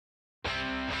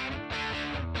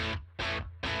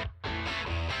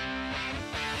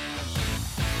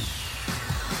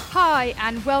Hi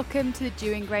and welcome to the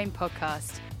Dewing Grain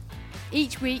podcast.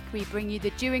 Each week we bring you the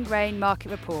Dewing Grain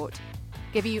market report,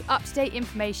 giving you up-to-date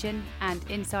information and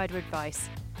insider advice,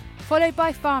 followed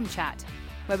by Farm Chat,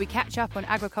 where we catch up on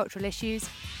agricultural issues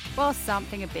while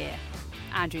sampling a beer,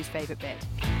 Andrew's favourite bit.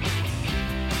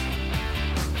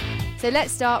 So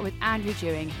let's start with Andrew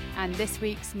Dewing and this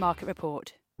week's market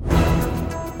report.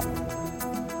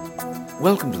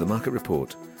 Welcome to the market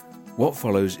report. What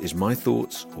follows is my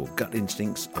thoughts or gut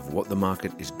instincts of what the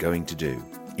market is going to do.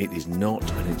 It is not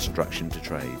an instruction to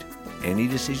trade. Any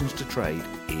decisions to trade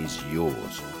is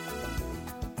yours.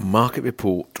 Market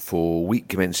report for week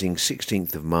commencing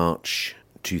 16th of March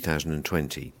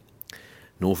 2020.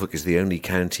 Norfolk is the only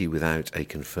county without a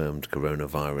confirmed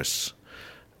coronavirus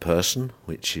person,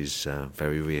 which is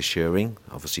very reassuring.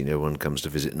 Obviously no one comes to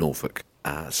visit Norfolk.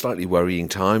 Slightly worrying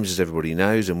times, as everybody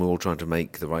knows, and we're all trying to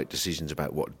make the right decisions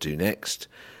about what to do next.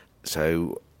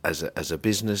 So as a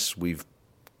business, we've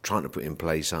trying to put in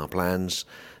place our plans,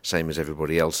 same as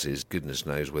everybody else's. Goodness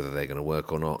knows whether they're going to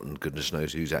work or not, and goodness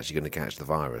knows who's actually going to catch the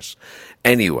virus.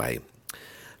 Anyway,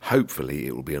 hopefully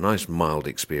it will be a nice mild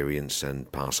experience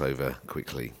and pass over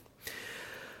quickly.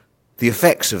 The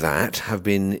effects of that have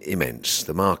been immense.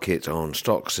 The market on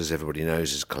stocks, as everybody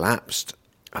knows, has collapsed.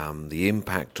 The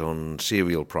impact on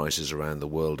cereal prices around the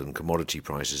world and commodity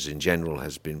prices in general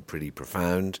has been pretty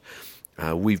profound.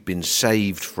 We've been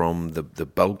saved from the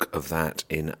bulk of that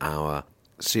in our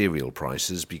cereal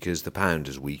prices because the pound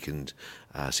has weakened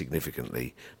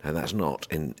significantly. Now that's not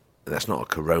a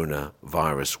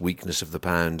coronavirus weakness of the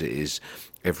pound. It is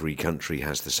every country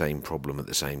has the same problem at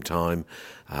the same time.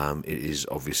 It is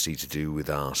obviously to do with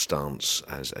our stance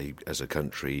as a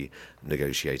country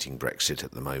negotiating Brexit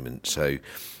at the moment. So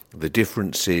the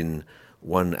difference in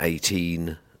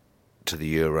 1.18 to the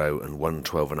euro and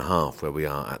 1.12.5, where we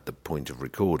are at the point of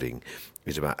recording,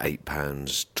 is about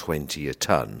 £8.20 a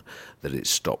tonne that it's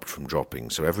stopped from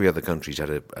dropping. So every other country's had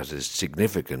a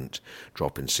significant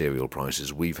drop in cereal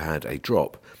prices. We've had a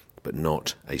drop, but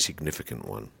not a significant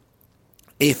one.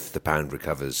 If the pound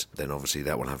recovers, then obviously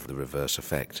that will have the reverse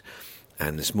effect.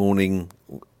 And this morning,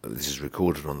 this is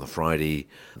recorded on the Friday,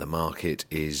 the market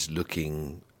is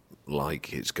looking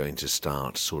like it's going to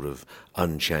start sort of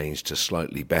unchanged to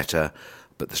slightly better,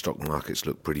 but the stock markets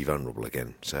look pretty vulnerable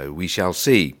again. So we shall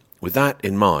see. With that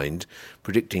in mind,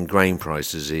 predicting grain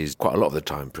prices is quite a lot of the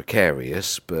time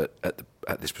precarious, but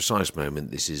at this precise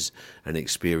moment, this is an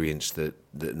experience that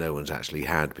no one's actually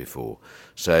had before.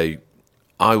 So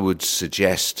I would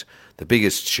suggest the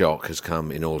biggest shock has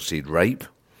come in oilseed rape,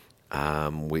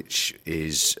 which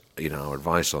is, our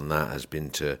advice on that has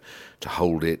been to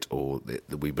hold it, or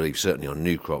that we believe certainly on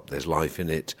new crop there's life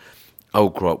in it.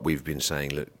 Old crop, we've been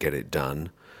saying, look, get it done.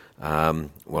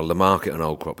 Well, the market on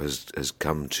old crop has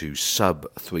come to sub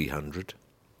 300,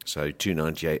 so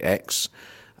 298x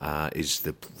is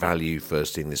the value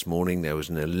first thing this morning. There was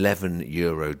an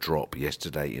 €11 drop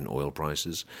yesterday in oil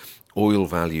prices. Oil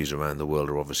values around the world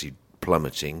are obviously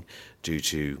plummeting due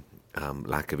to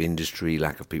lack of industry,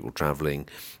 lack of people travelling,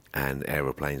 and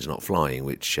aeroplanes not flying,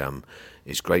 which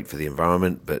is great for the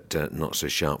environment, but not so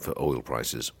sharp for oil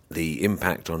prices. The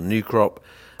impact on new crop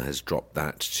has dropped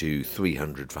that to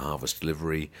 300 for harvest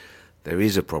delivery. There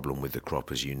is a problem with the crop,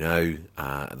 as you know.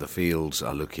 The fields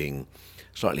are looking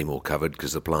slightly more covered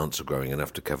because the plants are growing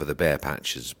enough to cover the bare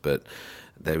patches, but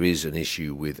there is an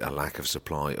issue with a lack of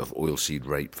supply of oilseed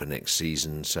rape for next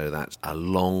season, so that's a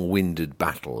long-winded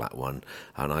battle, that one,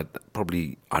 and I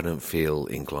don't feel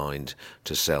inclined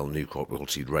to sell new crop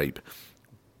oilseed rape,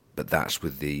 but that's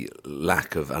with the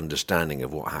lack of understanding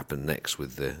of what happened next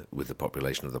with the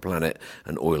population of the planet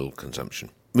and oil consumption.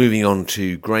 Moving on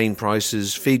to grain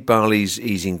prices, feed barley's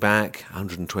easing back,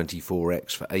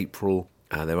 124x for April.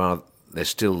 There's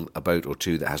still a boat or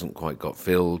two that hasn't quite got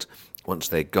filled. Once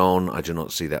they're gone, I do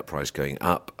not see that price going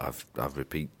up. I've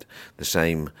repeat the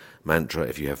same mantra.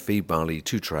 If you have feed barley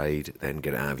to trade, then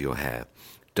get it out of your hair.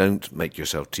 Don't make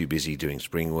yourself too busy doing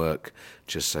spring work.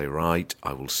 Just say, right,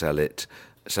 I will sell it.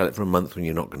 Sell it for a month when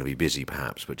you're not going to be busy,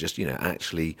 perhaps. But just,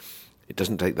 actually, it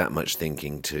doesn't take that much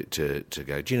thinking to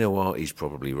go, do you know what? He's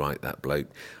probably right, that bloke.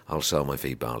 I'll sell my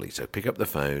feed barley. So pick up the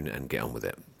phone and get on with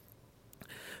it.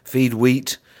 Feed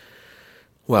wheat.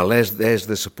 Well, there's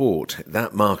the support.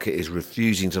 That market is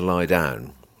refusing to lie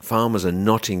down. Farmers are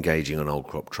not engaging on old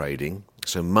crop trading,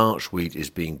 so March wheat is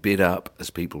being bid up as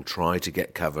people try to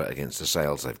get cover against the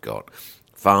sales they've got.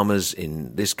 Farmers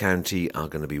in this county are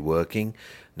going to be working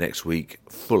next week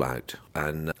full out,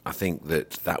 and I think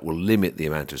that will limit the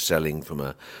amount of selling from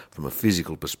a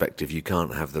physical perspective. You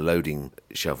can't have the loading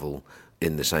shovel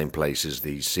in the same place as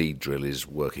the seed drill is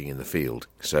working in the field.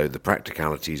 So the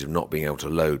practicalities of not being able to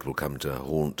load will come to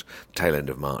haunt tail end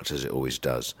of March, as it always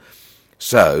does.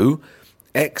 So,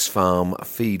 ex-farm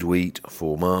feed wheat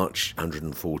for March,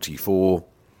 144,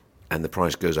 and the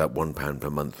price goes up £1 per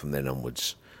month from then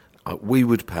onwards. We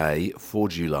would pay for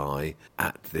July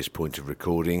at this point of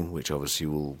recording, which obviously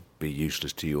will be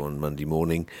useless to you on Monday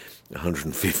morning,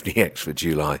 150x for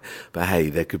July. But hey,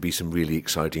 there could be some really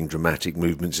exciting, dramatic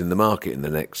movements in the market in the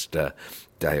next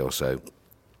day or so.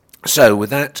 So with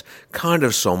that kind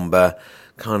of sombre,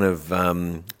 kind of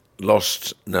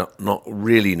lost, not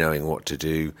really knowing what to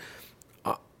do,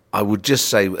 I would just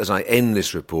say, as I end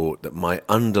this report, that my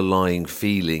underlying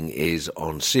feeling is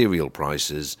on cereal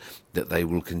prices that they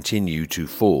will continue to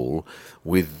fall,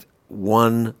 with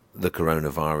one, the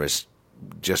coronavirus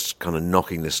just kind of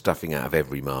knocking the stuffing out of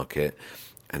every market,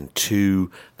 and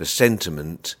two, the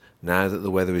sentiment, now that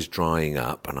the weather is drying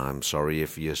up, and I'm sorry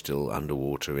if you're still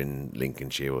underwater in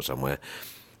Lincolnshire or somewhere,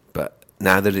 but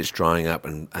now that it's drying up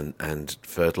and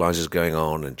fertilizer's going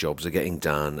on and jobs are getting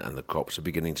done and the crops are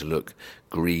beginning to look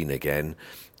green again,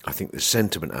 I think the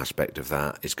sentiment aspect of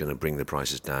that is going to bring the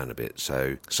prices down a bit.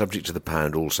 So, subject to the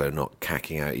pound also not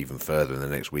cacking out even further in the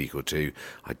next week or two,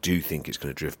 I do think it's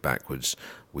going to drift backwards.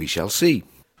 We shall see.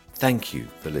 Thank you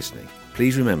for listening.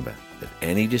 Please remember that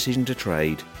any decision to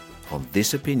trade on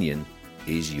this opinion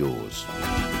is yours.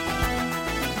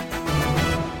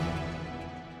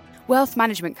 Wealth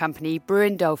management company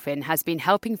Brewin Dolphin has been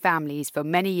helping families for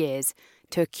many years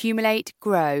to accumulate,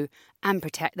 grow, and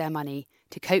protect their money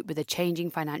to cope with a changing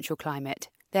financial climate.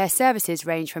 Their services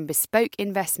range from bespoke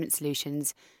investment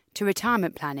solutions to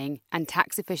retirement planning and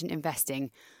tax-efficient investing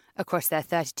across their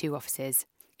 32 offices.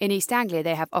 In East Anglia,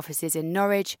 they have offices in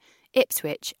Norwich,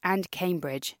 Ipswich, and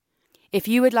Cambridge. If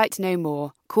you would like to know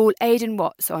more, call Aidan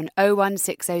Watts on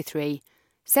 01603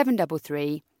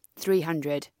 733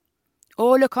 300.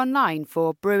 Or look online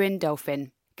for Brewin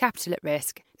Dolphin. Capital at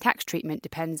risk. Tax treatment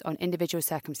depends on individual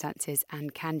circumstances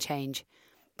and can change.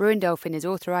 Brewin Dolphin is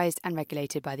authorised and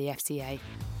regulated by the FCA.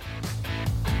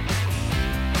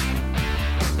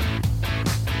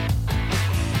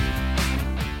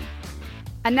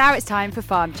 And now it's time for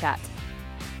Farm Chat.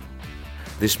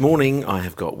 This morning I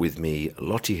have got with me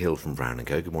Lottie Hill from Brown &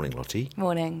 Co. Good morning, Lottie.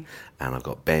 Morning. And I've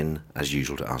got Ben, as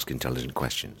usual, to ask intelligent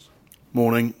questions.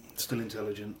 Morning. Still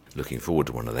intelligent. Looking forward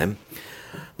to one of them.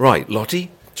 Right,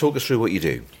 Lottie, talk us through what you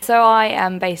do. So I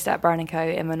am based at Brown & Co.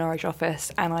 in the Norwich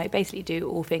office, and I basically do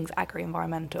all things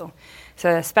agri-environmental.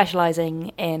 So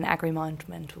specialising in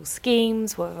agri-environmental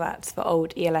schemes, whether that's for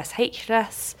old ELS,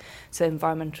 HLS, so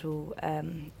environmental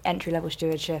entry-level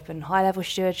stewardship and high-level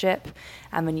stewardship,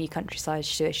 and the new countryside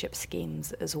stewardship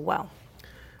schemes as well.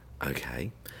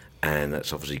 Okay. And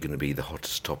that's obviously going to be the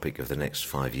hottest topic of the next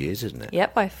 5 years, isn't it?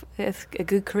 Yep, it's a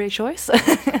good career choice.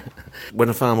 When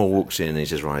a farmer walks in and he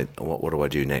says, right, what do I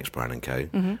do next, Brown & Co.?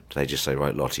 Mm-hmm. Do they just say,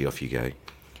 right, Lottie, off you go?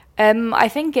 I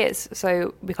think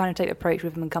so we kind of take the approach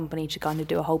within the company to kind of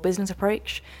do a whole business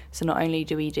approach. So not only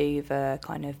do we do the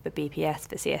kind of the BPS,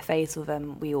 the CFAs with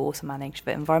them, we also manage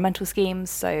the environmental schemes.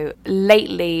 So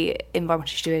lately,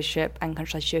 environmental stewardship and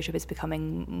countryside stewardship is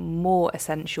becoming more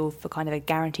essential for kind of a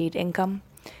guaranteed income,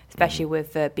 especially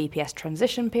with the BPS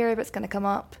transition period that's going to come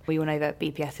up. We all know that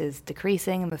BPS is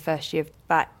decreasing, and the first year of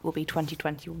that will be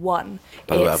 2021.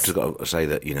 By the way, I've just got to say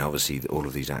that, obviously all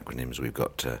of these acronyms we've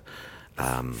got to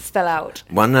spell out.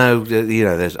 Well, no,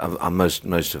 there's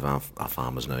most of our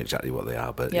farmers know exactly what they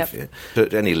are, but yep.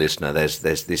 To any listener,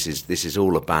 this is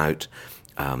all about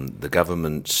the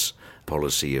government's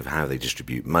policy of how they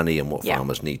distribute money and what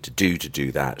farmers need to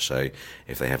do that. So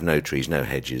if they have no trees, no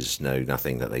hedges,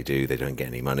 nothing that they do, they don't get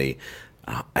any money.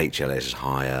 HLS is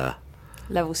higher.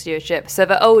 Level stewardship. So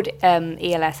the old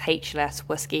ELS, HLS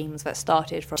were schemes that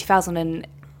started from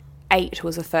 2008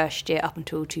 was the first year up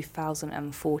until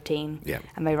 2014,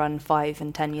 and they run 5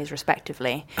 and 10 years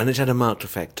respectively. And it's had a marked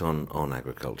effect on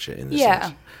agriculture in the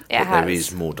sense that there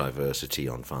is more diversity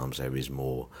on farms, there is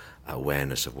more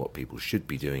awareness of what people should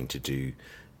be doing to do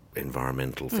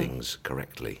environmental things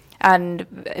correctly. And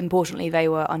importantly, they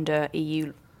were under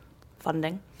EU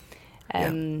funding.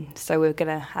 So we're going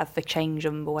to have the change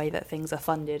on the way that things are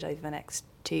funded over the next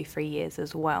 2-3 years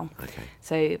as well. Okay.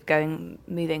 So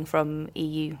moving from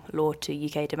EU law to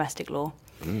UK domestic law,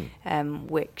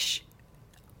 which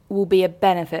will be a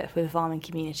benefit for the farming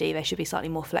community. There should be slightly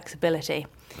more flexibility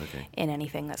in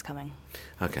anything that's coming.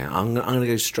 Okay, I'm going to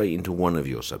go straight into one of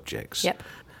your subjects. Yep.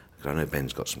 I know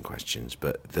Ben's got some questions,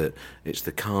 but it's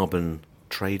the carbon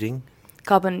trading.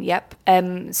 Carbon, yep.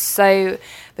 So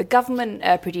the government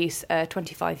produced a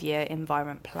 25-year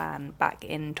environment plan back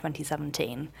in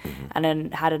 2017 and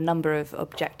then had a number of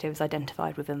objectives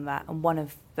identified within that. And one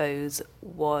of those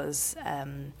was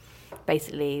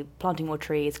basically planting more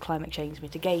trees, climate change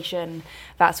mitigation,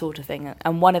 that sort of thing.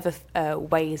 And one of the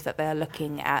ways that they're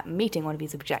looking at meeting one of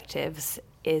these objectives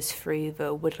is through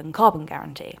the Woodland Carbon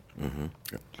Guarantee. And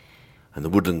the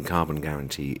Woodland Carbon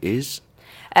Guarantee is?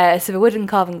 So the Woodland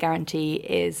Carbon Guarantee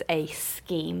is a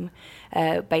scheme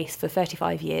based for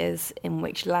 35 years in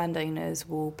which landowners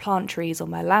will plant trees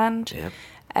on their land. Yep.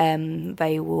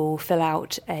 They will fill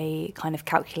out a kind of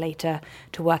calculator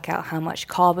to work out how much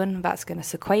carbon that's going to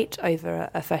sequate over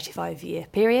a 35-year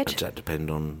period. Does that depend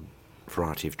on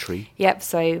variety of tree? Yep,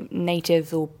 so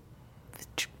natives or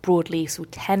broadleafs will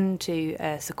tend to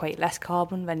sequate less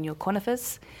carbon than your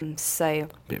conifers. So,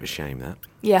 Bit of a shame, that.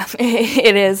 Yeah,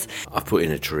 it is. I've put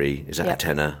in a tree. Is that Yep. a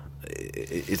tenner?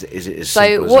 Is it as So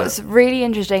simple as what's that? really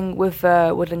interesting with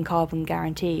the Woodland Carbon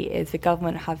Guarantee is the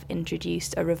government have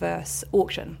introduced a reverse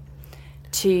auction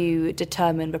to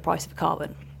determine the price of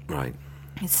carbon. Right.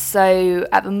 So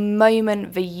at the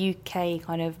moment, the UK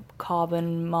kind of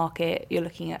carbon market, you're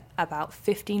looking at about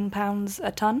 £15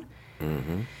 a tonne.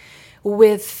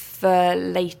 With the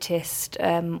latest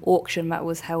auction that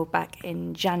was held back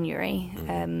in January,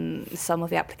 some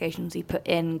of the applications we put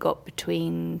in got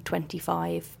between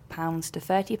 £25 to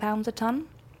 £30 a tonne.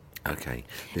 Okay.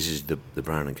 This is the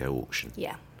Brown & Co. auction.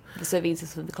 Yeah. So these are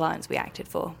some of the clients we acted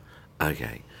for.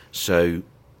 Okay. So,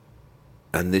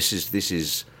 and this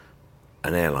is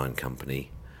an airline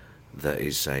company that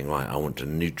is saying, right, I want to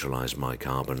neutralise my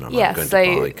carbon and Yeah, I'm going so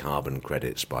to buy carbon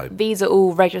credits by... These are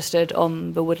all registered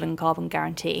on the Woodland Carbon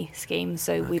Guarantee scheme.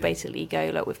 So we basically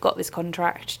go, look, we've got this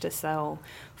contract to sell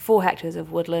 4 hectares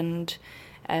of woodland.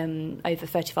 Over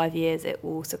 35 years, it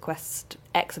will sequester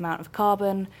X amount of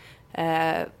carbon.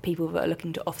 People that are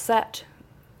looking to offset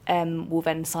will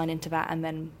then sign into that and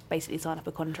then basically sign up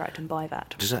a contract and buy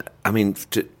that. Does that, I mean,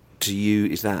 to you,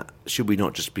 is that, should we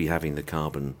not just be having the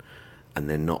carbon and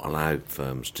then not allow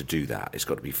firms to do that? It's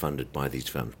got to be funded by these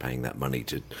firms paying that money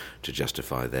to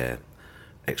justify their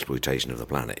exploitation of the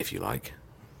planet, if you like.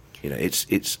 You know,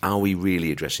 it's are we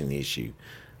really addressing the issue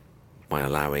by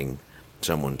allowing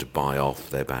someone to buy off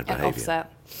their bad And behaviour?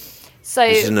 offset. So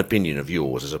This is an opinion of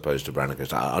yours as opposed to Brown &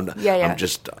 Co. I'm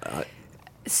just...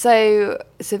 So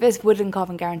this Woodland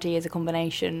Carbon Guarantee is a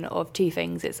combination of two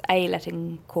things. It's A,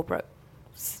 letting corporates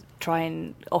try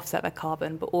and offset their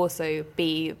carbon, but also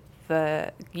B,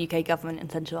 the UK government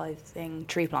incentivising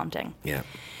tree planting. Yeah.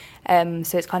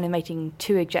 So it's kind of making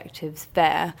two objectives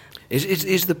there.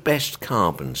 Is the best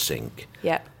carbon sink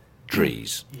Yeah.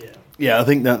 trees? Yeah, I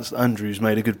think that's Andrew's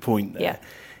made a good point there. Yeah.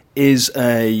 Is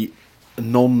a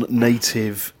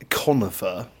non-native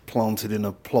conifer planted in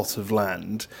a plot of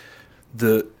land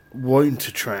that won't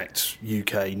attract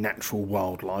UK natural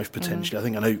wildlife potentially. I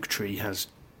think an oak tree has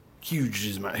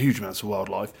huge amounts of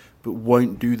wildlife, but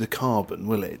won't do the carbon,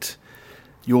 will it?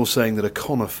 You're saying that a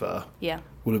conifer Yeah.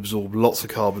 will absorb lots of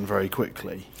carbon very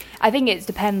quickly. I think it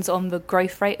depends on the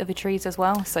growth rate of the trees as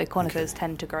well. So conifers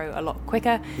tend to grow a lot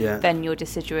quicker Yeah. than your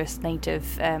deciduous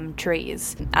native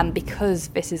trees. And because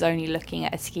this is only looking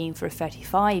at a scheme for a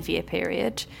 35-year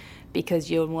period,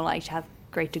 because you're more likely to have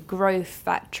greater growth,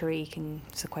 that tree can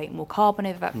sequate more carbon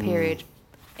over that period.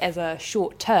 As a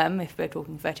short term, if we're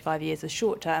talking 35 years as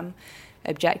short term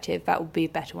objective, that would be a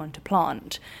better one to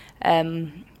plant.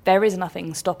 There is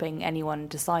nothing stopping anyone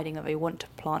deciding that they want to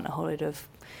plant a whole load of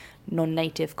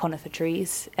non-native conifer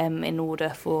trees in order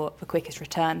for the quickest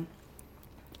return.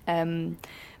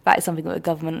 That is something that the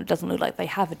government doesn't look like they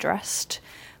have addressed,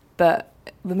 but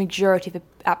the majority of the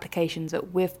applications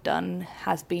that we've done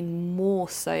has been more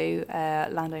so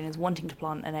landowners wanting to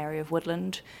plant an area of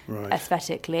woodland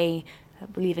aesthetically,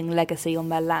 leaving legacy on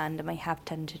their land, and they have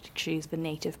tended to choose the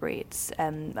native breeds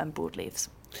and broadleaves.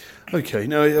 Okay,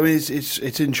 no, I mean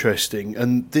it's interesting,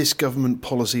 and this government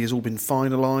policy has all been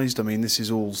finalised. I mean, this is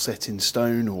all set in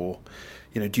stone, or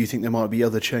do you think there might be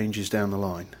other changes down the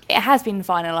line? It has been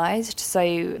finalised,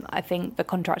 so I think the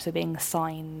contracts are being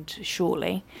signed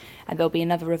shortly, and there'll be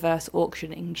another reverse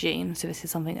auction in June. So this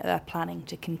is something that they're planning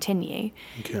to continue.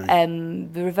 Okay.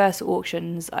 The reverse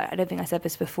auctions, I don't think I said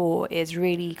this before, is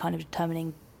really kind of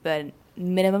determining the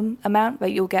minimum amount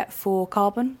that you'll get for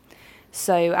carbon.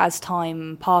 So as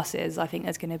time passes, I think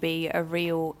there's going to be a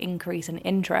real increase in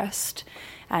interest,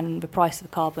 and the price of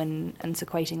carbon and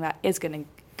sequating that is going to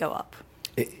go up.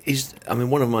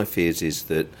 One of my fears is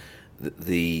that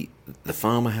the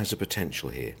farmer has a potential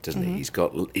here, doesn't he? He's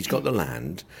got the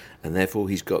land, and therefore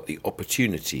he's got the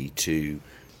opportunity to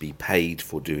be paid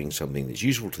for doing something that's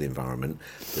useful to the environment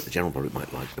that the general public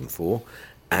might like them for,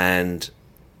 and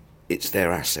it's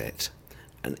their asset.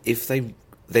 And if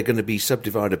they're going to be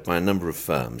subdivided by a number of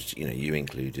firms, you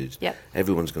included, Yep.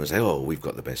 everyone's going to say, oh, we've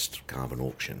got the best carbon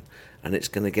auction, and it's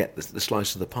going to get, the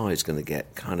slice of the pie is going to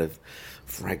get kind of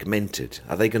fragmented.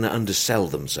 Are they going to undersell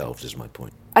themselves, is my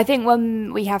point. I think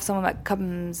when we have someone that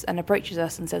comes and approaches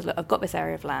us and says, look, I've got this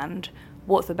area of land,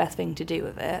 what's the best thing to do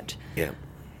with it? Yeah.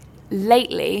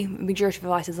 Lately, majority of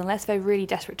advice is, unless they're really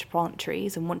desperate to plant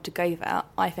trees and want to go that,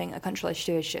 I think a country-led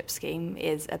stewardship scheme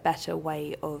is a better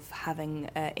way of having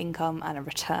income and a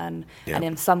return. Yeah. And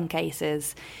in some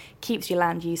cases, keeps your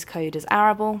land use code as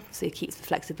arable, so it keeps the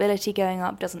flexibility going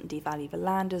up, doesn't devalue the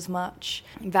land as much.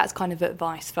 That's kind of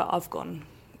advice that I've gone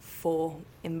for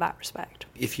in that respect.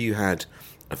 If you had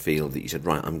a field that you said,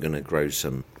 right, I'm going to grow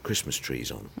some Christmas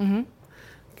trees on, Mm-hmm.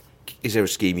 Is there a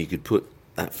scheme you could put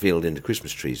that field into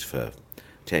Christmas trees for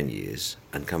 10 years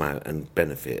and come out and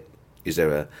benefit? Is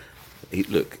there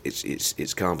look,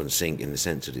 it's carbon sink in the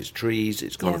sense that it's trees,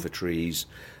 it's conifer trees,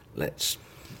 let's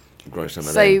grow some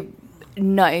of them.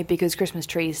 No, because Christmas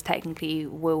trees technically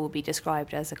will be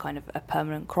described as a kind of a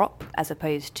permanent crop, as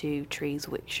opposed to trees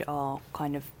which are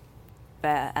kind of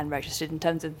there and registered in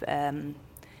terms of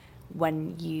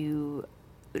when you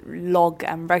log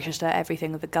and register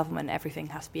everything with the government, everything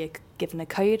has to be given a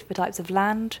code for types of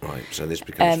land. Right, so this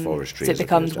becomes forestry. So it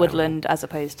becomes woodland as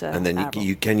opposed to and then arable.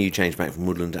 can you change back from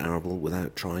woodland to arable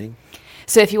without trying?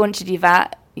 So if you want to do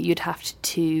that, you'd have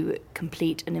to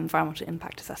complete an environmental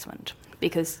impact assessment,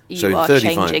 because you are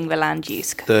changing the land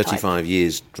use. 35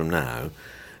 years from now,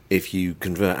 if you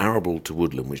convert arable to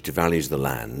woodland, which devalues the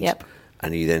land, Yep.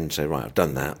 and you then say, right, I've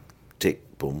done that,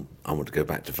 tick, boom, I want to go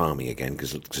back to farming again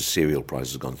because cereal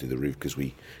prices have gone through the roof because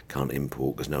we can't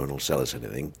import because no one will sell us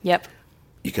anything. Yep.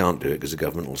 You can't do it because the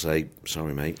government will say,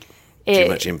 sorry, mate, too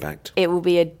much impact. It will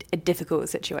be a difficult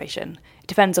situation. It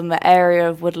depends on the area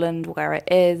of woodland, where it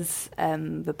is,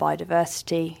 the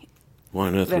biodiversity. Why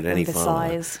on earth would any the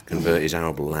farmer size. convert his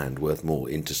arable land worth more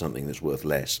into something that's worth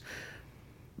less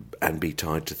and be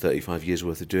tied to 35 years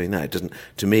worth of doing that? It doesn't.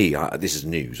 To me, this is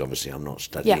news. Obviously, I'm not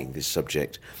studying this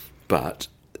subject, but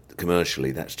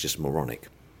commercially, that's just moronic.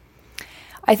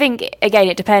 I think, again,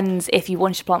 it depends if you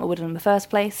wanted to plant the woodland in the first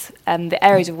place. The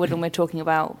areas of woodland we're talking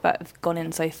about that have gone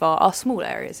in so far are small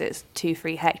areas. It's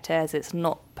 2-3 hectares. It's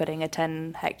not putting a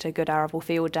 10-hectare good arable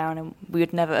field down, and we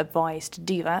would never advise to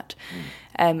do that.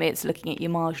 It's looking at your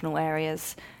marginal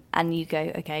areas, and you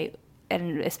go, okay,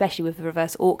 and especially with the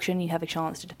reverse auction, you have a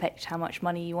chance to depict how much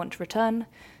money you want to return.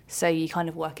 So you kind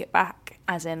of work it back,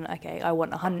 as in, okay, I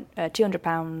want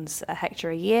 £200 a hectare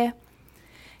a year.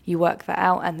 You work that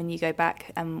out, and then you go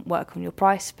back and work on your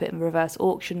price, put in reverse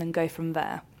auction, and go from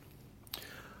there.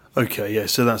 Okay, yeah,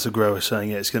 so that's a grower saying,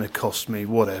 yeah, it's going to cost me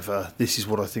whatever, this is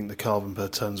what I think the carbon per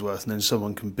tonne's worth, and then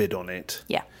someone can bid on it.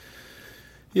 Yeah.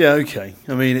 Yeah, okay.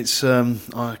 I mean, it's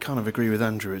I kind of agree with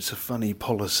Andrew, it's a funny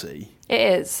policy.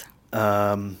 It is.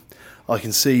 I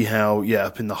can see how,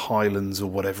 up in the Highlands or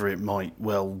whatever, it might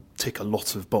well tick a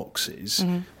lot of boxes.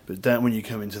 But then when you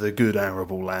come into the good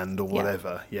arable land or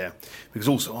whatever, because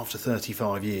also after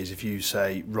 35 years, if you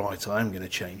say, right, I am going to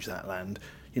change that land,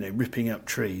 ripping up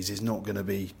trees is not going to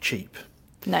be cheap.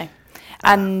 No.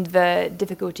 And the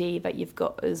difficulty that you've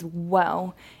got as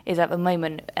well is, at the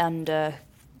moment, under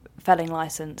felling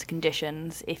licence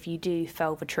conditions, if you do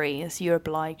fell the trees, you're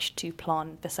obliged to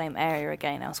plant the same area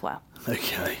again elsewhere.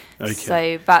 Okay.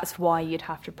 So that's why you'd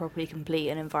have to properly complete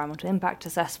an environmental impact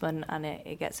assessment, and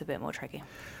it gets a bit more tricky.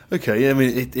 Okay, I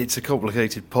mean, it's a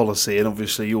complicated policy, and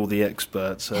obviously you're the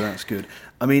expert, so that's good.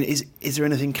 I mean, is there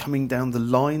anything coming down the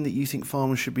line that you think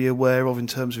farmers should be aware of in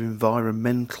terms of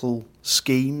environmental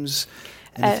schemes?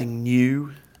 Anything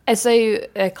new? So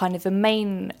kind of the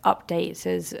main updates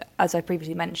is, as I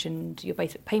previously mentioned, your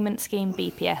basic payment scheme,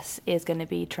 BPS, is going to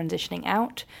be transitioning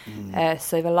out.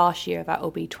 So the last year of that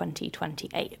will be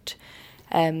 2028.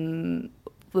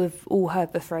 We've all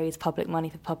heard the phrase public money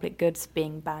for public goods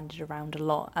being bandied around a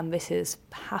lot, and this is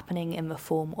happening in the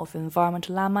form of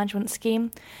Environmental Land Management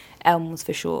Scheme, ELMS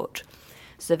for short.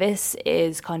 So this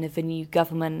is kind of the new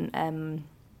government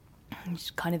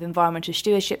kind of environmental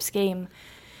stewardship scheme.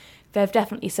 They've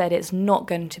definitely said it's not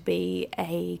going to be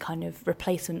a kind of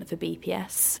replacement for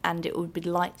BPS, and it would be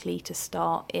likely to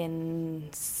start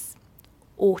in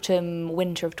autumn,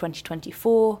 winter of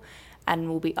 2024, and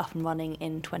will be up and running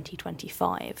in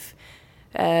 2025.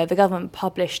 The government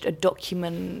published a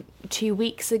document 2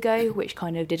 weeks ago which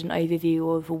kind of did an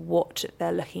overview of what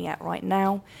they're looking at right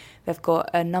now. They've got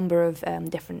a number of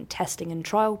different testing and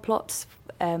trial plots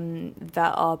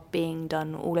that are being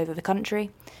done all over the country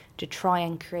to try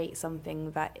and create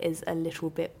something that is a little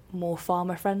bit more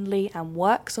farmer friendly and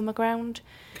works on the ground.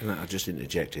 Can I just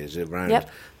interject here? Is it around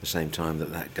the same time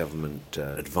that government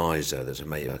advisor, there's a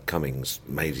Mayor Cummings,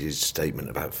 made his statement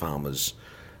about farmers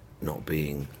not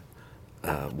being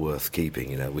worth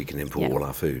keeping? We can import all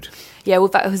our food. Yeah, well,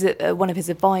 that was one of his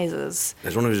advisors.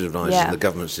 There's one of his advisors, and the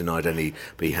government's denied any,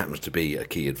 but he happens to be a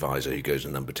key advisor who goes to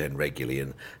Number 10 regularly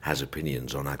and has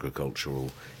opinions on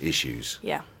agricultural issues.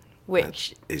 Yeah,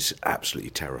 which is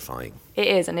absolutely terrifying. It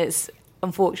is, and it's,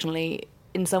 unfortunately,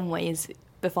 in some ways,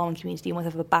 the farming community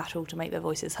almost have a battle to make their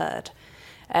voices heard.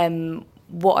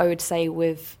 What I would say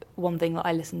with one thing that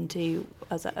I listened to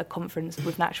as at a conference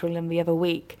with Natural Limb the other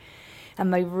week,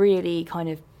 and they really kind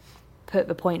of put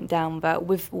the point down that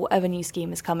with whatever new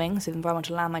scheme is coming, so the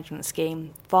environmental land management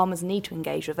scheme, farmers need to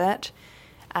engage with it,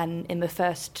 and in the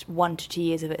first 1 to 2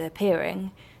 years of it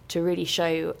appearing, to really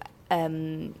show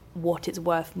what it's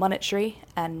worth monetary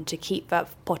and to keep that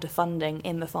pot of funding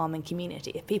in the farming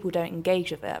community. If people don't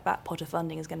engage with it, that pot of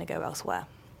funding is going to go elsewhere.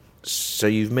 So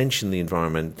you've mentioned the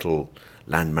environmental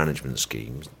land management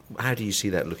schemes. How do you see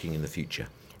that looking in the future?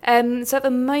 So at the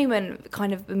moment,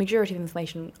 kind of the majority of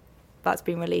information that's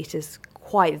been released is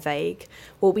quite vague.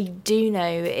 What we do know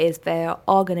is there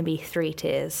are going to be 3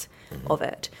 tiers of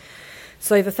it.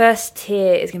 So the first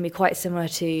tier is going to be quite similar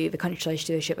to the countryside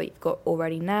stewardship that you've got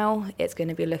already now. It's going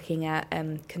to be looking at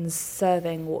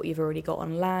conserving what you've already got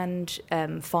on land,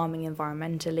 farming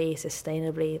environmentally,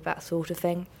 sustainably, that sort of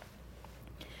thing.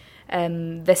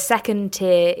 The second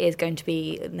tier is going to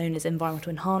be known as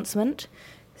environmental enhancement.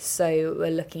 So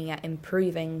we're looking at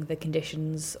improving the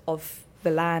conditions of the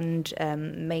land,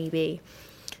 maybe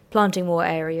planting more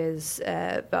areas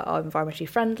that are environmentally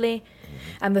friendly.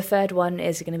 And the third one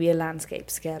is going to be a landscape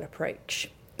scale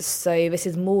approach. So this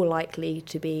is more likely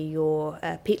to be your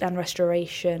peatland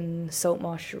restoration, salt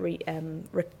marsh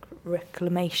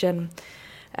reclamation,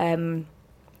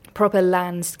 proper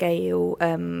land scale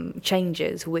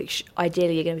changes, which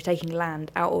ideally you're going to be taking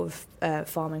land out of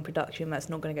farming production that's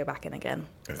not going to go back in again.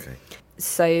 Okay.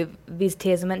 So these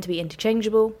tiers are meant to be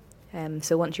interchangeable.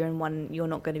 So once you're in one, you're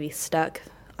not going to be stuck.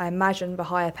 I imagine the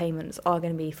higher payments are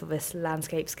going to be for this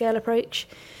landscape scale approach.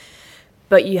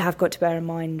 But you have got to bear in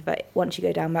mind that once you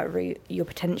go down that route, you're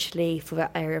potentially for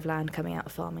that area of land coming out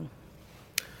of farming.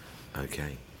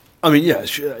 Okay. I mean,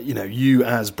 yes, you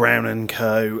as Brown and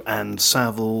Co. and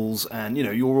Savills, and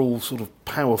you're all sort of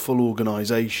powerful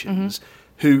organisations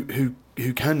who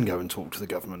can go and talk to the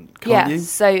government, can't you?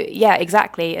 So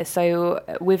exactly. So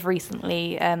we've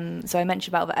recently, so I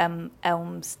mentioned about the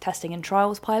ELMS testing and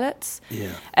trials pilots.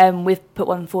 Yeah. We've put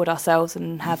one forward ourselves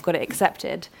and have got it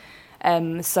accepted.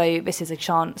 So this is a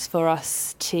chance for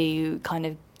us to kind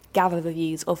of gather the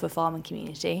views of the farming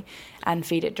community and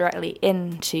feed it directly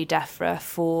into DEFRA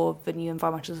for the new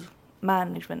environmental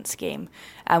management scheme.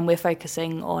 And we're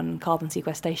focusing on carbon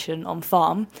sequestration on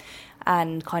farm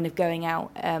and kind of going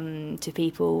out to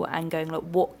people and going, look,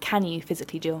 what can you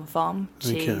physically do on farm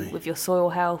with your soil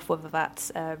health, whether that's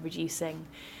reducing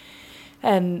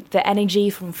the energy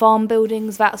from farm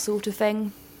buildings, that sort of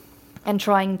thing, and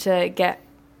trying to get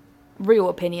real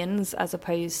opinions, as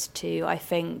opposed to, I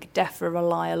think, DEFRA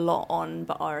rely a lot on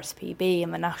the RSPB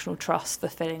and the National Trust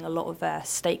fulfilling a lot of their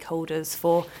stakeholders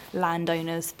for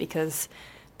landowners, because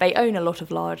they own a lot of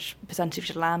large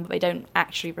percentage of land, but they don't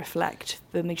actually reflect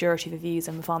the majority of the views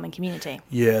in the farming community.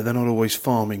 Yeah, they're not always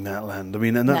farming that land. I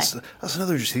mean, and that's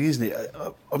another interesting, isn't it?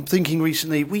 I'm thinking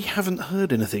recently, we haven't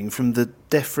heard anything from the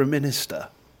DEFRA minister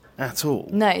at all.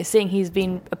 No, seeing he's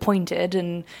been appointed,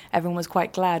 and everyone was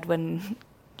quite glad when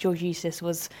George Eustace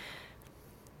was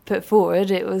put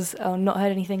forward, it was not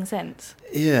heard anything since.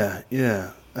 Yeah.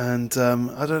 And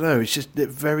I don't know, it's just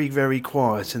very, very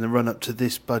quiet in the run-up to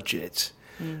this budget,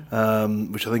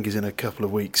 which I think is in a couple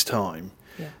of weeks' time.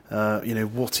 Yeah.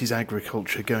 What is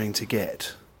agriculture going to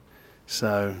get?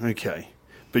 So, okay.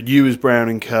 But you as Brown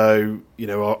and Co.,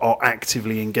 are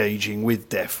actively engaging with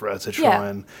DEFRA to try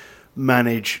and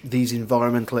manage these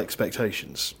environmental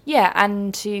expectations. Yeah,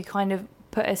 and to kind of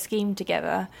put a scheme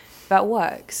together that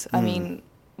works. I mean,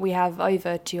 we have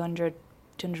over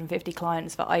 250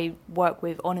 clients that I work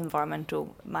with on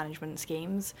environmental management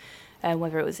schemes,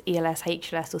 whether it was ELS,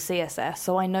 HLS or CSS,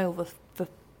 so I know the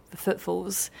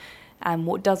footfalls and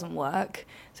what doesn't work.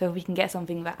 So if we can get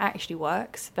something that actually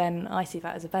works, then I see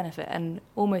that as a benefit and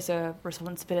almost a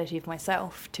responsibility of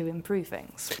myself to improve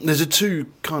things. There's a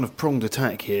two kind of pronged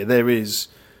attack here. There is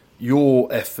your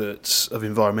efforts of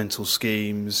environmental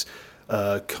schemes,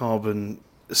 carbon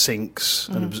sinks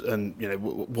and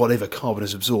whatever carbon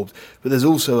is absorbed. But there's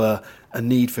also a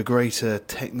need for greater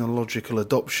technological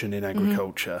adoption in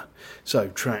agriculture. So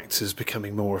tractors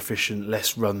becoming more efficient,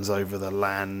 less runs over the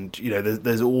land.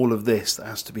 There's all of this that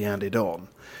has to be added on,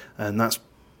 and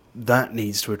that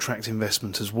needs to attract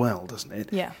investment as well, doesn't it?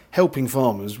 Yeah. Helping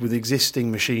farmers with existing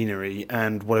machinery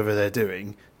and whatever they're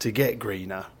doing to get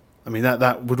greener. I mean,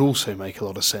 that would also make a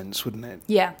lot of sense, wouldn't it?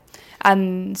 Yeah.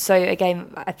 And so,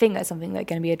 again, I think that's something they're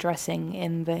going to be addressing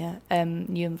in the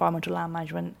new environmental land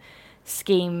management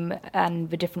scheme and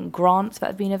the different grants that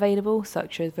have been available,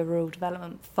 such as the Rural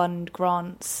Development Fund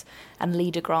grants and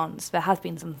Leader grants. There has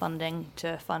been some funding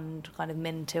to fund kind of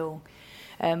min-till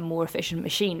more efficient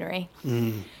machinery.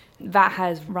 That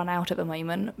has run out at the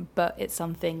moment, but it's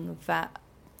something that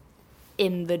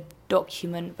in the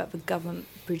document that the government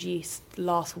produced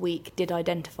last week did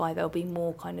identify there'll be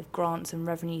more kind of grants and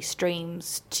revenue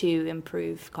streams to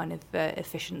improve kind of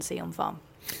efficiency on farm.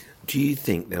 Do you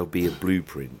think there'll be a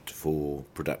blueprint for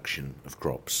production of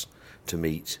crops to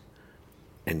meet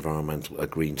a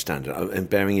green standard? And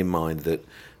bearing in mind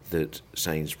that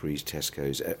Sainsbury's,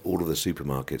 Tesco's, all of the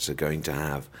supermarkets are going to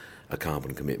have a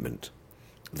carbon commitment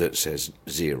that says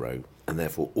 0, and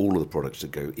therefore all of the products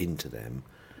that go into them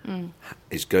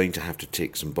is going to have to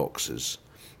tick some boxes.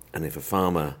 And if a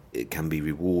farmer can be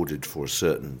rewarded for a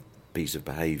certain piece of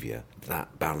behaviour,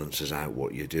 that balances out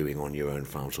what you're doing on your own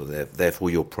farm. So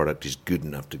therefore your product is good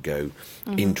enough to go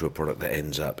into a product that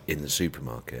ends up in the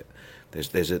supermarket.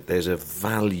 There's a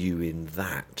value in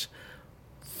that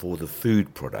for the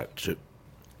food product.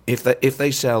 If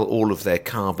they sell all of their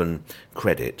carbon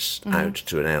credits out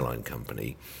to an airline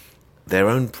company, their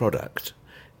own product,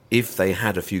 if they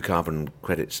had a few carbon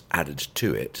credits added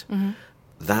to it,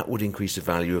 that would increase the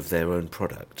value of their own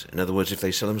product. In other words, if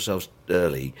they sell themselves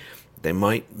early, they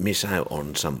might miss out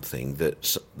on something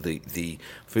that the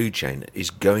food chain is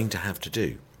going to have to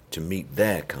do to meet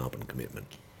their carbon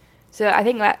commitment. So I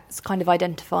think that's kind of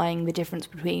identifying the difference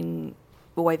between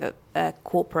the way that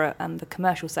corporate and the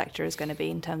commercial sector is going to be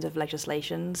in terms of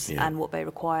legislations and what they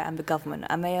require and the government,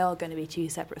 and they are going to be two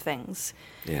separate things.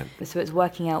 Yeah. So it's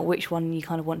working out which one you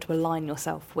kind of want to align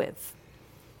yourself with.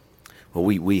 Well,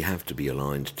 we have to be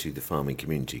aligned to the farming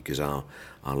community because our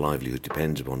livelihood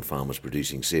depends upon farmers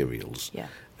producing cereals,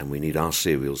 and we need our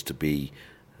cereals to be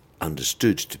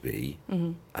understood to be,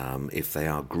 if they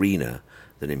are greener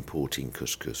than importing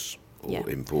couscous or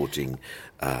importing,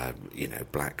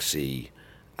 Black Sea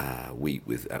wheat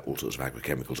with all sorts of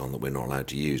agrochemicals on that we're not allowed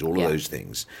to use, all of those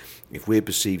things. If we're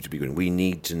perceived to be green, we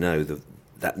need to know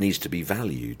that needs to be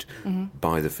valued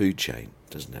by the food chain,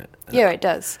 doesn't it? It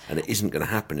does. And it isn't going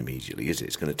to happen immediately, is it?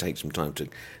 It's going to take some time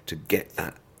to get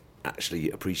that actually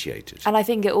appreciated. And I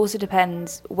think it also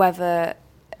depends whether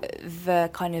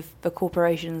the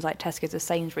corporations like Tesco's or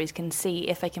Sainsbury's can see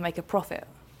if they can make a profit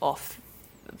off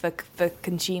the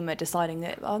consumer deciding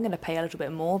that I'm going to pay a little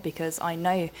bit more because I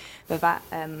know that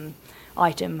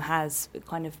item has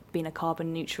kind of been a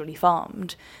carbon neutrally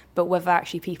farmed, but whether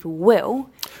actually people will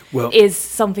is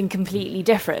something completely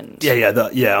different.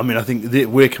 I mean, I think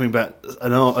we're coming back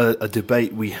a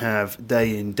debate we have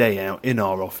day in, day out in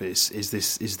our office is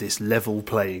this level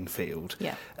playing field.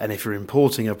 And if you're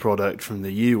importing a product from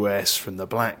the US, from the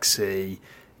Black Sea,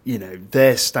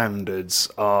 their standards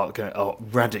are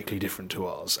radically different to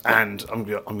ours, and I'm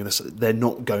going to say they're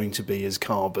not going to be as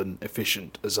carbon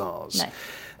efficient as ours. No.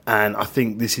 And I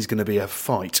think this is going to be a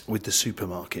fight with the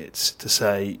supermarkets to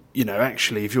say,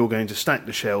 actually, if you're going to stack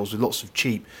the shelves with lots of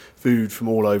cheap food from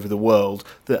all over the world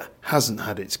that hasn't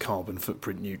had its carbon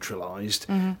footprint neutralised,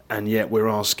 and yet we're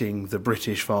asking the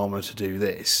British farmer to do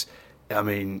this, I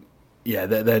mean,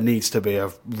 there needs to be a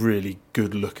really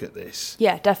good look at this.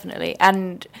 Yeah, definitely.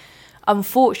 And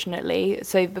unfortunately,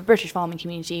 so the British farming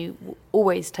community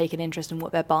always take an interest in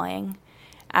what they're buying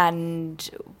and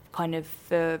kind of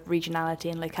the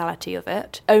regionality and locality of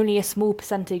it. Only a small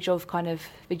percentage of kind of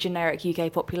the generic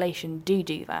UK population do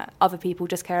that. Other people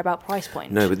just care about price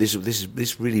point. No, but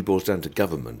this really boils down to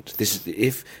government. This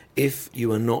is if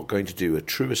you are not going to do a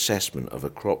true assessment of a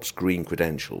crop's green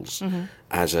credentials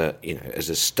as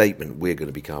a statement, we're going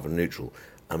to be carbon neutral.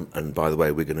 And by the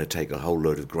way, we're going to take a whole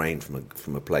load of grain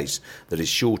from a place that is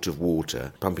short of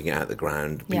water, pumping it out of the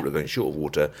ground. People are going short of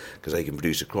water because they can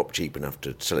produce a crop cheap enough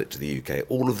to sell it to the UK.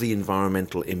 All of the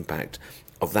environmental impact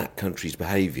of that country's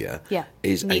behaviour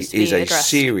is a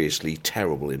seriously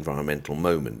terrible environmental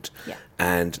moment.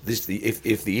 And if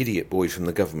the idiot boy from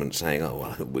the government saying,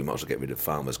 we might as well get rid of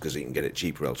farmers because he can get it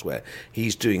cheaper elsewhere,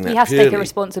 he's doing that purely... He has to take a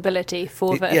responsibility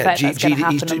for the effect that's going to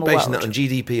happen in the world. He's basing that on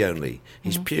GDP only.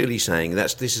 He's purely saying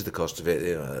this is the cost of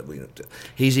it.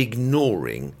 He's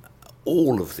ignoring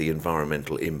all of the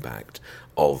environmental impact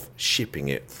of shipping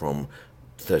it from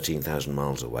 13,000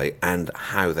 miles away and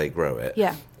how they grow it.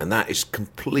 Yeah. And that is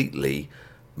completely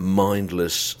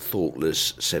mindless,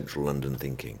 thoughtless central London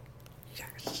thinking.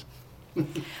 Yes.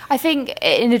 I think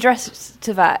in address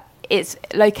to that, it's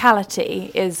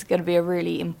locality is going to be a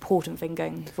really important thing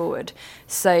going forward.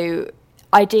 So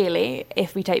ideally,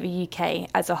 if we take the UK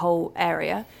as a whole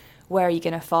area, where are you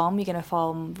going to farm? You're going to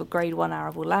farm the grade 1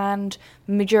 arable land.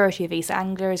 The majority of East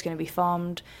Anglia is going to be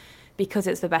farmed. Because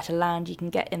it's the better land, you can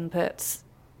get inputs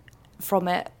from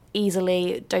it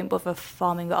easily. Don't bother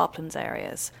farming the uplands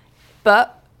areas.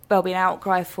 But there'll be an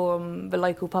outcry from the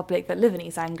local public that live in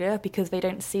East Anglia because they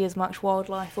don't see as much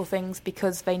wildlife or things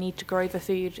because they need to grow the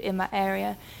food in that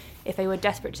area. If they were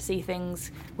desperate to see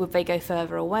things, would they go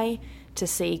further away to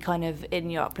see kind of in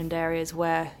your upland areas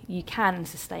where you can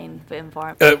sustain the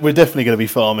environment? We're definitely going to be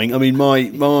farming. I mean,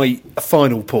 my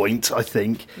final point, I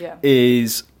think,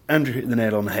 is Andrew hit the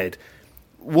nail on the head.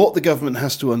 What the government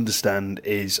has to understand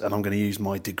is, and I'm going to use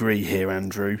my degree here,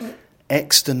 Andrew,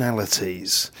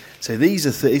 externalities. So this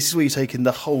is where you're taking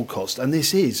the whole cost, and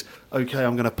this is, okay,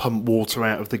 I'm going to pump water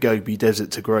out of the Gobi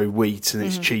Desert to grow wheat and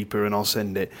it's cheaper and I'll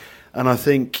send it. And I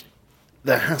think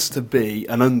there has to be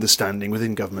an understanding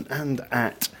within government and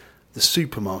at the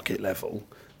supermarket level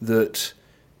that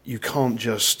you can't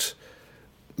just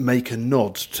make a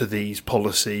nod to these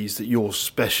policies that you're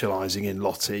specialising in,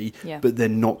 Lottie, but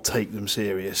then not take them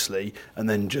seriously and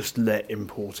then just let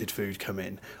imported food come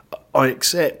in. I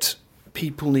accept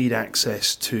people need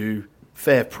access to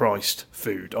fair-priced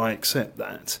food. I accept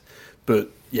that. But,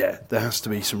 yeah, there has to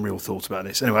be some real thought about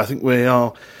this. Anyway, I think we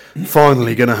are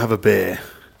finally going to have a beer.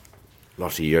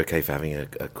 Lottie, you okay for having a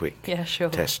quick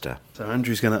tester? So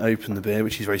Andrew's going to open the beer,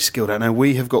 which he's very skilled at. Now,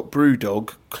 we have got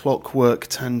Brewdog Clockwork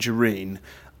Tangerine,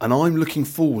 and I'm looking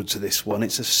forward to this one.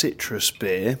 It's a citrus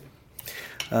beer,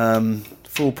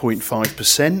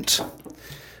 4.5%,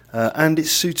 and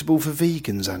it's suitable for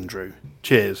vegans, Andrew.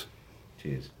 Cheers.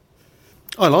 Cheers.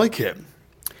 I like it.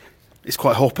 It's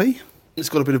quite hoppy. It's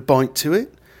got a bit of bite to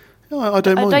it. I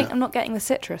don't mind that. I'm not getting the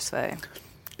citrus, though.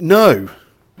 No.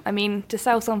 I mean, to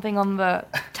sell something on the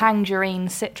tangerine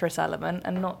citrus element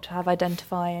and not to have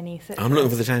identify any citrus. I'm looking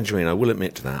for the tangerine. I will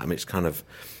admit to that. I mean, it's kind of,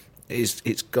 it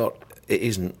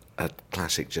isn't a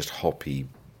classic just hoppy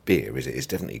beer, is it? It's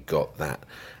definitely got that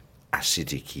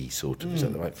acidic-y sort of, is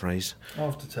that the right phrase?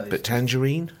 Aftertaste. But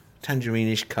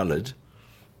tangerine-ish coloured.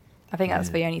 I think that's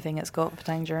the only thing it's got for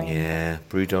tangerine. Yeah,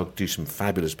 Brewdog do some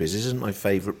fabulous beers. This isn't my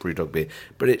favourite Brewdog beer,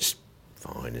 but it's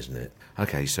fine, isn't it?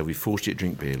 Okay, so we've forced you to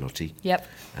drink beer, Lottie. Yep.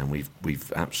 And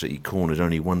we've absolutely cornered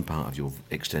only one part of your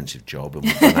extensive job, and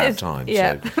we've run out of time.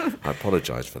 So I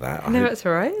apologise for that. No, that's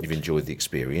all right. You've enjoyed the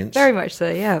experience. Very much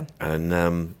so, yeah.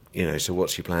 And, so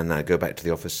what's your plan now? Go back to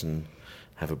the office and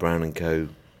have a Brown & Co.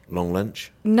 long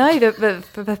lunch? No,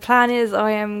 the plan is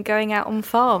I am going out on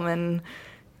farm and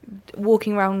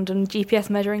walking around and GPS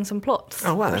measuring some plots.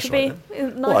 Oh, wow, that's right. Should be a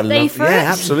nice day for it. Yeah,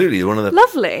 absolutely. One of the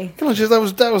Lovely. Can I just,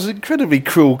 that was an incredibly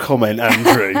cruel comment,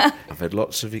 Andrew. I've had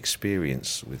lots of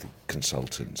experience with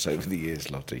consultants over the years,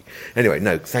 Lottie. Anyway,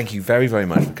 no, thank you very, very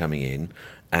much for coming in.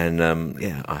 And,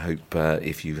 I hope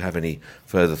if you have any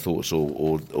further thoughts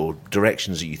or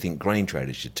directions that you think grain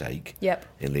traders should take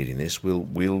in leading this,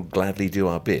 we'll gladly do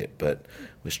our bit. But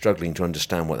we're struggling to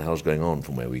understand what the hell's going on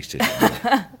from where we sit.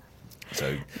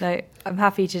 So no, I'm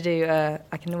happy to do. I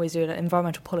can always do an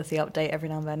environmental policy update every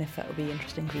now and then if that would be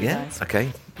interesting for you guys. Yeah, okay,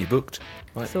 you booked.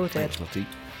 Right, sorted. Thanks, Lottie.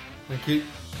 Thank you.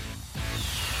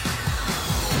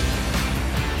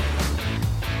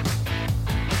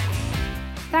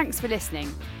 Thanks for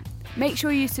listening. Make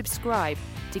sure you subscribe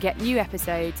to get new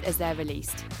episodes as they're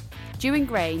released. Dewing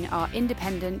Grain are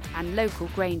independent and local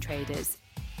grain traders.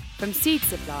 From seed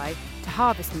supply to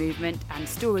harvest movement and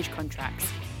storage contracts,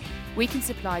 we can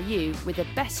supply you with the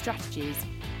best strategies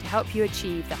to help you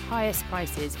achieve the highest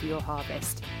prices for your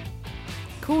harvest.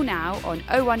 Call now on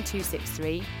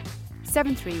 01263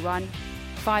 731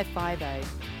 550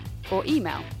 or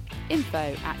email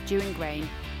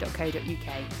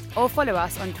info@dewinggrain.co.uk or follow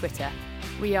us on Twitter.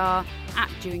 We are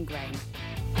 @DewingGrain.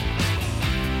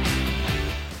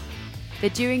 The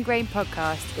Dewing Grain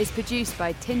podcast is produced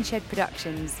by Tin Shed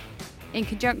Productions in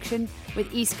conjunction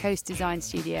with East Coast Design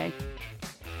Studio.